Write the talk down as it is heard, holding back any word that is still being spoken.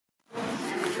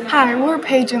Hi, we're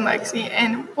Paige and Lexi,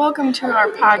 and welcome to our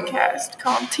podcast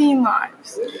called Teen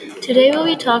Lives. Today we'll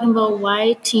be talking about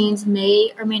why teens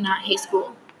may or may not hate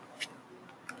school.